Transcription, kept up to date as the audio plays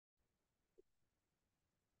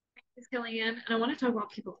It's Kellyanne, and I want to talk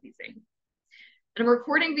about people pleasing. And I'm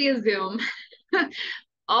recording via Zoom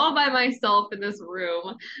all by myself in this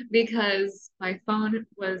room because my phone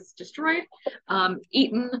was destroyed,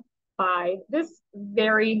 eaten by this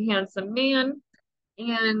very handsome man.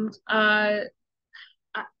 And I,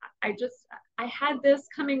 I just, I had this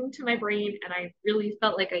coming to my brain, and I really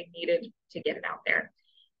felt like I needed to get it out there.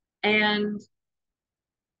 And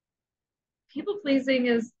people pleasing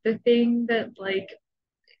is the thing that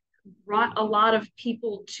brought a lot of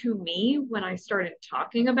people to me when I started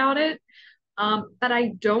talking about it. But I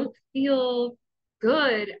don't feel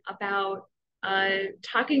good about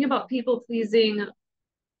talking about people pleasing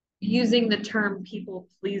using the term people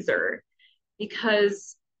pleaser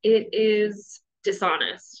because it is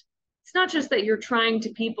dishonest. It's not just that you're trying to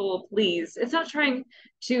people please, it's not trying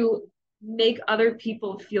to make other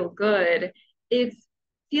people feel good. It's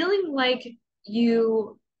feeling like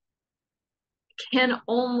you can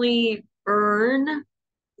only earn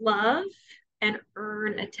love and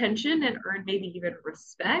earn attention and earn maybe even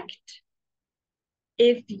respect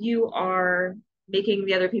if you are making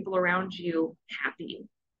the other people around you happy.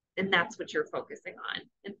 And that's what you're focusing on.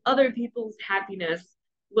 And other people's happiness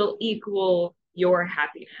will equal your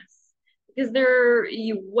happiness because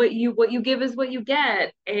what you give is what you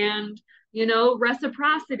get, and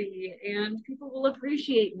reciprocity, and people will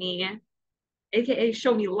appreciate me, aka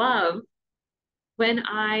show me love when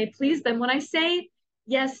I please them, when I say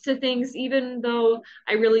yes to things, even though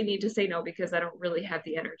I really need to say no because I don't really have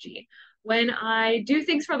the energy. When I do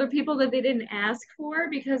things for other people that they didn't ask for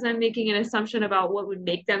because I'm making an assumption about what would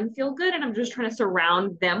make them feel good, and I'm just trying to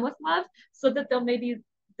surround them with love so that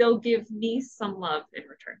they'll give me some love in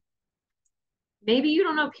return. Maybe you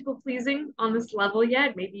don't know people pleasing on this level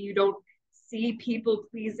yet. Maybe you don't see people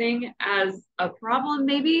pleasing as a problem.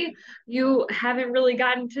 Maybe you haven't really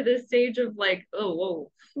gotten to this stage of like, oh,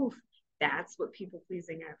 whoa, whew, that's what people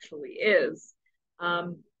pleasing actually is.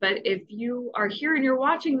 But if you are here and you're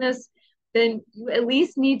watching this, then you at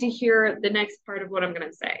least need to hear the next part of what I'm going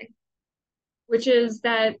to say, which is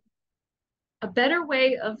that a better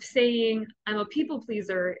way of saying I'm a people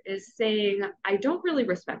pleaser is saying I don't really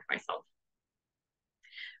respect myself,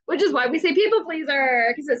 which is why we say people pleaser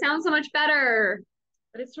because it sounds so much better.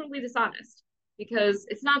 But it's totally dishonest because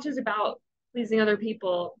it's not just about pleasing other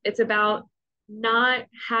people, it's about not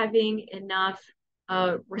having enough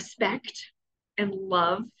respect and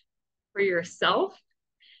love for yourself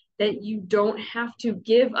that you don't have to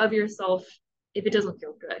give of yourself if it doesn't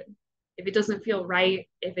feel good, if it doesn't feel right,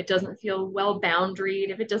 if it doesn't feel well boundaried,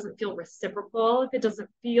 if it doesn't feel reciprocal, if it doesn't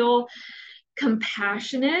feel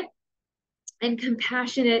compassionate, and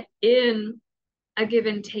compassionate in a give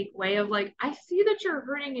and take way of like, I see that you're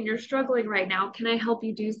hurting and you're struggling right now. Can I help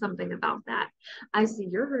you do something about that? I see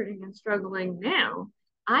you're hurting and struggling now.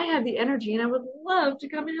 I have the energy and I would love to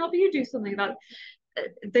come and help you do something about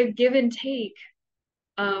it. The give and take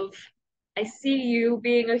of I see you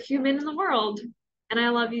being a human in the world and I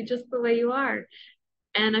love you just the way you are.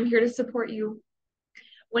 And I'm here to support you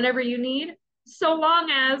whenever you need, so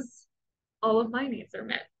long as all of my needs are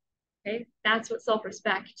met. Okay. That's what self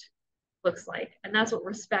respect looks like. And that's what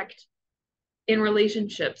respect in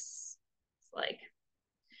relationships is like.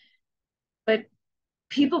 But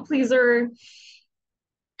people pleaser,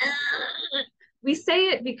 we say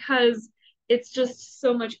it because it's just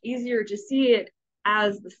so much easier to see it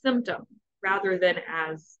as the symptom rather than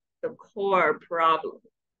as the core problem.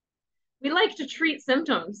 We like to treat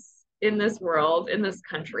symptoms in this world, in this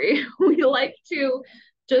country. We like to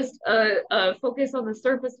just focus on the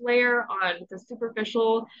surface layer, on the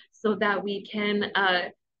superficial, so that we can,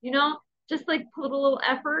 you know, just like put a little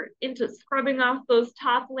effort into scrubbing off those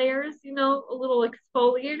top layers, a little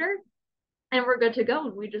exfoliator, and we're good to go.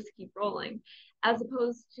 And we just keep rolling, as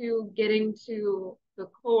opposed to getting to the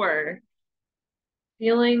core,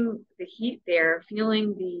 feeling the heat there,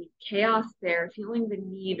 feeling the chaos there, feeling the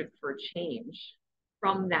need for change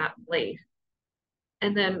from that place,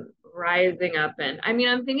 and then rising up. And I mean,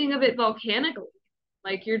 I'm thinking of it volcanically.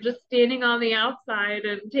 Like you're just standing on the outside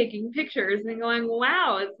and taking pictures and going,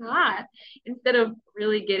 wow, it's hot. Instead of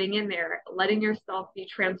really getting in there, letting yourself be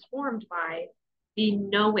transformed by the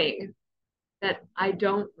knowing that I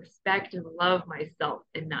don't respect and love myself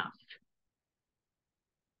enough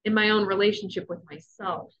in my own relationship with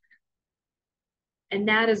myself. And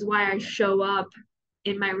that is why I show up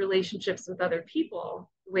in my relationships with other people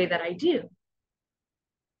the way that I do.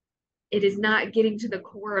 It is not getting to the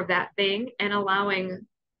core of that thing and allowing,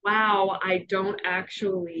 wow, I don't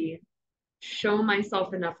actually show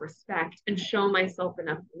myself enough respect and show myself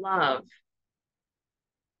enough love.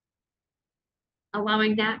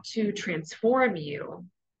 Allowing that to transform you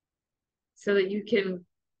so that you can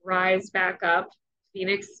rise back up,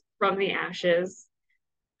 phoenix from the ashes.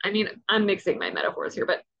 I mean, I'm mixing my metaphors here,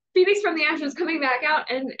 but phoenix from the ashes coming back out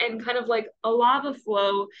and kind of like a lava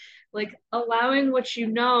flow, like allowing what you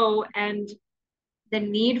know and the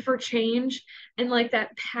need for change and like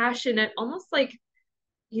that passionate, almost like,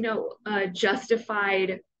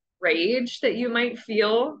 justified rage that you might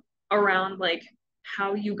feel around like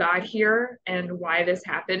how you got here and why this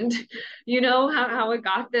happened, how it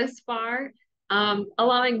got this far,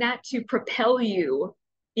 allowing that to propel you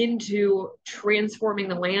into transforming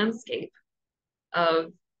the landscape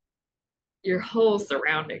of your whole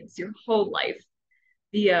surroundings, your whole life,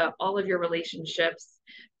 via all of your relationships,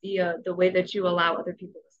 via the way that you allow other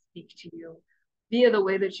people to speak to you, via the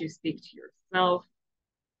way that you speak to yourself.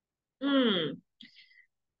 Mm.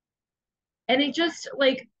 And it just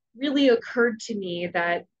like really occurred to me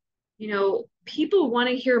that, people want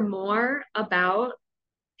to hear more about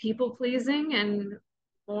people pleasing and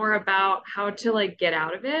more about how to like get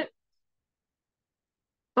out of it.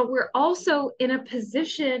 But we're also in the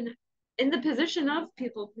position of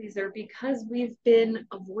people pleaser because we've been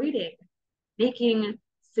avoiding making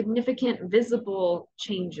significant visible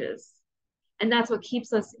changes. And that's what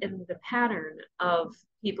keeps us in the pattern of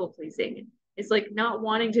people pleasing. It's like not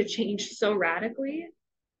wanting to change so radically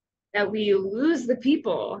that we lose the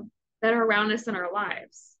people that are around us in our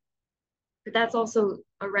lives. But that's also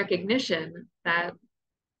a recognition that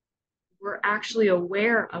we're actually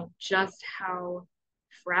aware of just how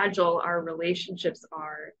fragile our relationships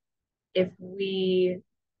are if we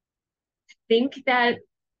think that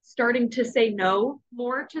starting to say no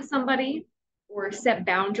more to somebody or set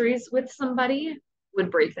boundaries with somebody would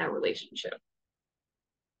break that relationship.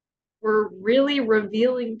 We're really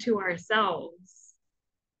revealing to ourselves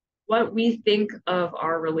what we think of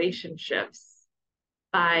our relationships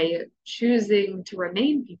by choosing to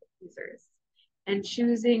remain people pleasers and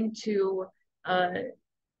choosing to uh,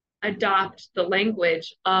 adopt the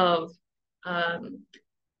language of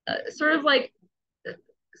sort of like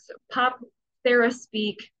pop Sarah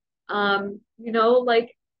speak.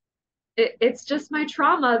 Like it's just my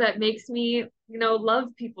trauma that makes me,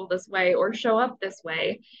 love people this way or show up this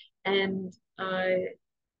way. And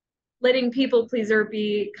letting people pleaser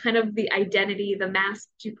be kind of the identity, the mask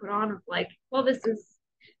you put on of like, well, this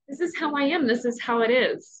is how I am. This is how it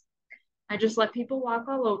is. I just let people walk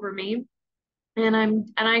all over me. And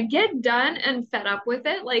I get done and fed up with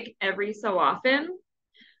it like every so often.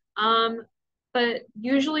 Um, but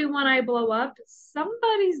usually when I blow up,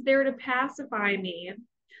 somebody's there to pacify me,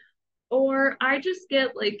 or I just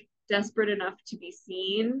get like desperate enough to be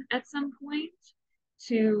seen at some point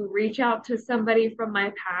to reach out to somebody from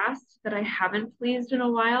my past that I haven't pleased in a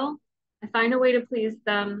while. I find a way to please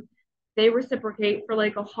them. They reciprocate for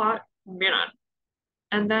like a hot minute.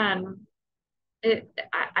 And then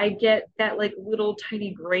I get that like little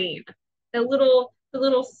tiny grain, the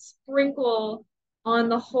little sprinkle on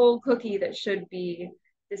the whole cookie that should be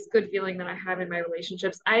this good feeling that I have in my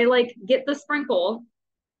relationships. I like get the little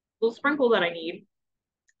sprinkle that I need.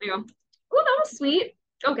 I go, oh, that was sweet.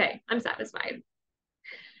 Okay, I'm satisfied.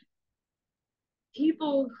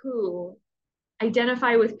 People who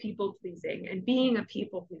identify with people pleasing and being a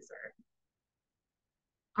people pleaser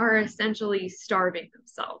are essentially starving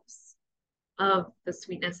themselves of the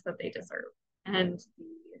sweetness that they deserve and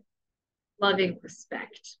the loving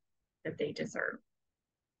respect that they deserve.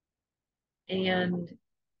 And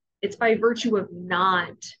it's by virtue of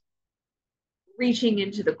not reaching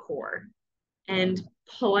into the core and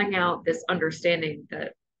pulling out this understanding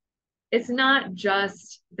that it's not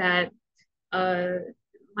just that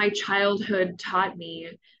my childhood taught me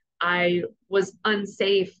I was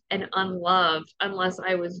unsafe and unloved unless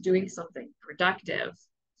I was doing something productive.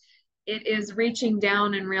 It is reaching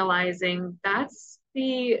down and realizing that's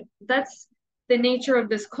the nature of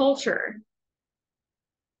this culture.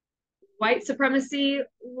 White supremacy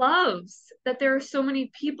loves that there are so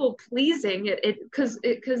many people pleasing it because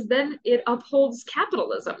then it upholds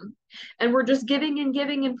capitalism, and we're just giving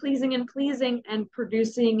and pleasing and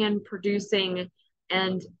producing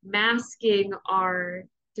and masking our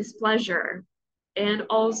displeasure, and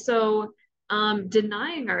also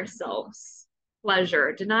denying ourselves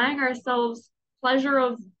denying ourselves pleasure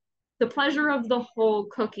of the pleasure of the whole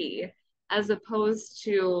cookie, as opposed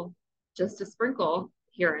to just a sprinkle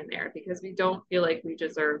here and there, because we don't feel like we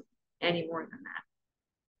deserve any more than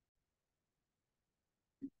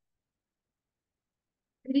that.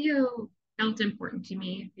 Video felt important to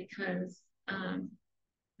me because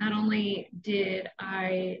not only did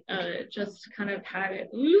I just kind of have it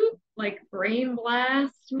like brain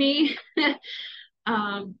blast me,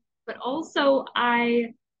 but also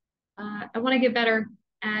I I want to get better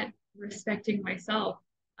at respecting myself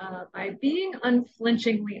by being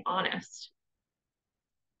unflinchingly honest.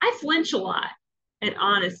 I flinch a lot at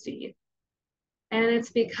honesty, and it's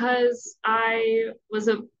because I was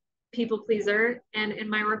a people pleaser, and in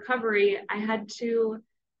my recovery, I had to,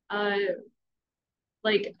 uh,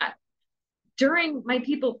 like, during my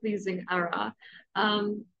people pleasing era,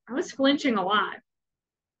 I was flinching a lot.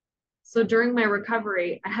 So during my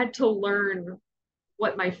recovery, I had to learn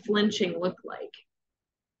what my flinching looked like.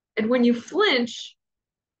 And when you flinch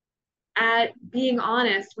at being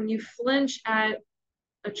honest, when you flinch at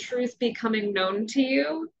a truth becoming known to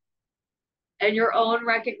you and your own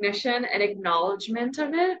recognition and acknowledgement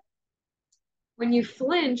of it, when you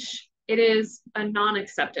flinch, it is a non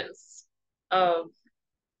acceptance of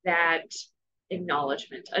that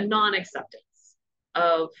acknowledgement, a non acceptance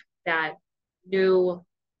of that new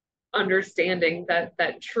understanding,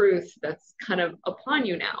 that truth that's kind of upon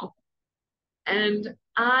you now. And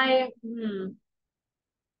I'm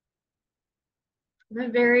a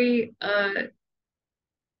very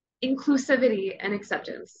inclusivity and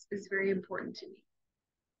acceptance is very important to me.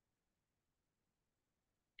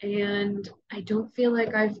 And I don't feel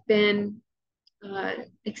like I've been uh,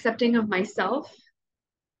 accepting of myself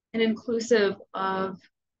and inclusive of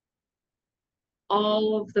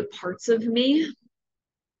all of the parts of me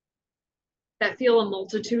that feel a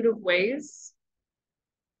multitude of ways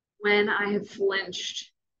when I have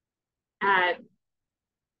flinched at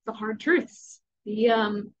the hard truths,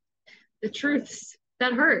 the truths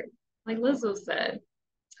that hurt. Like Lizzo said,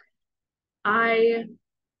 I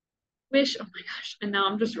wish. Oh my gosh! And now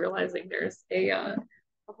I'm just realizing there's a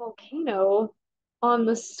volcano on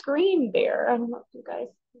the screen there. I don't know if you guys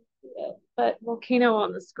can see it, but volcano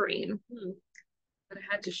on the screen. But I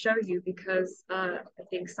had to show you because I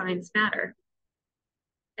think signs matter.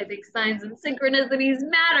 I think signs and synchronicities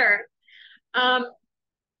matter. Um,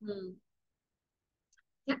 hmm.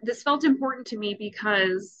 Yeah, this felt important to me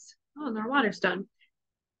because oh, our water's done.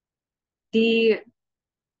 The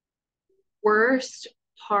worst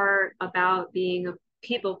part about being a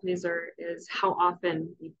people pleaser is how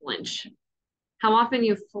often you flinch. How often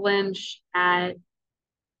you flinch at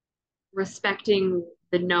respecting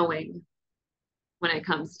the knowing when it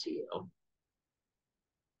comes to you.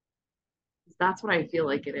 That's what I feel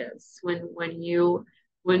like it is.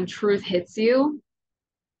 When truth hits you,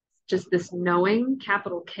 just this knowing,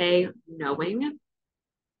 capital K knowing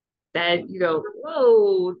that you go,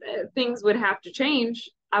 whoa, things would have to change.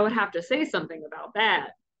 I would have to say something about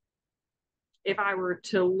that if I were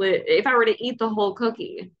to eat the whole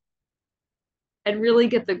cookie and really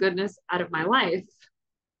get the goodness out of my life,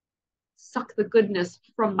 suck the goodness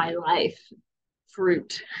from my life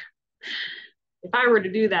fruit. If I were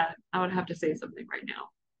to do that, I would have to say something right now.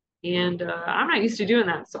 And I'm not used to doing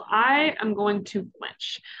that. So I am going to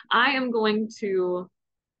flinch. I am going to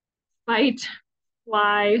fight,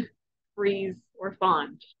 fly, freeze, or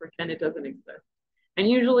fawn. Just pretend it doesn't exist. And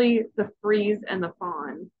usually the freeze and the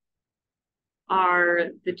fawn are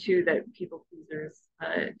the two that people pleasers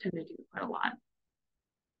tend to do quite a lot.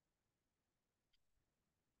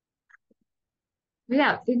 But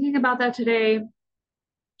yeah, thinking about that today,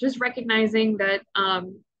 just recognizing that,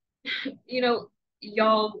 you know,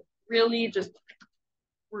 y'all really just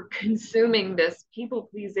were consuming this people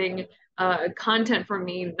pleasing content from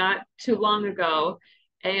me not too long ago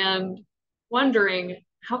and wondering,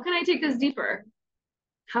 how can I take this deeper?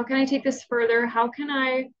 How can I take this further? How can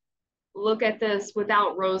I look at this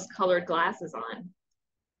without rose colored glasses on?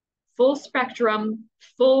 Full spectrum,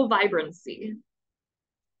 full vibrancy,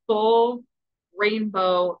 full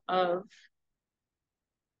rainbow of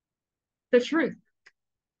the truth.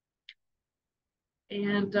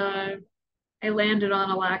 And I landed on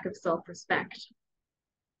a lack of self respect.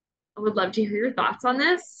 I would love to hear your thoughts on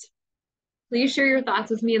this. Please share your thoughts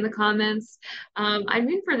with me in the comments. I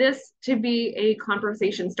mean for this to be a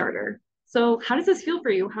conversation starter. So, how does this feel for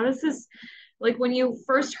you? How does this, like when you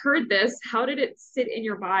first heard this, how did it sit in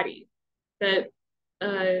your body that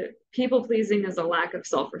people pleasing is a lack of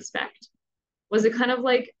self respect? Was it kind of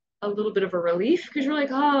like a little bit of a relief because you're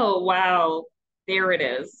like, oh, wow, there it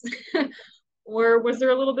is? Or was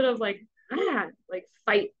there a little bit of like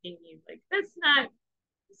fight in you? Like, that's not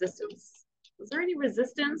resistance. Was there any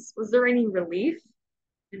resistance? Was there any relief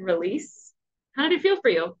and release? How did it feel for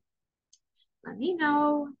you? Let me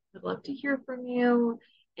know. I'd love to hear from you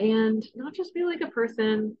and not just be like a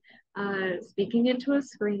person speaking into a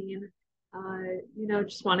screen,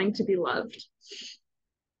 just wanting to be loved.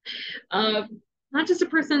 Not just a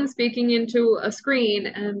person speaking into a screen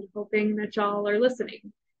and hoping that y'all are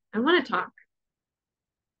listening. I want to talk.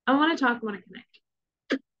 I want to talk. I want to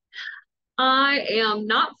connect. I am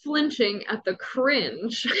not flinching at the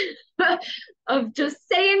cringe of just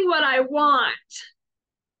saying what I want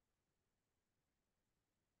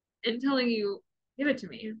and telling you, give it to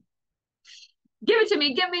me. Give it to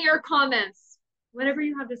me. Give me your comments. Whatever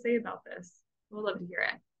you have to say about this. We'll love to hear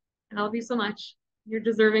it. And I love you so much. You're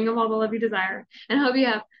deserving of all the love you desire. And I hope you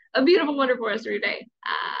have a beautiful, wonderful rest of your day.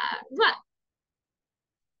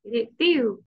 See you.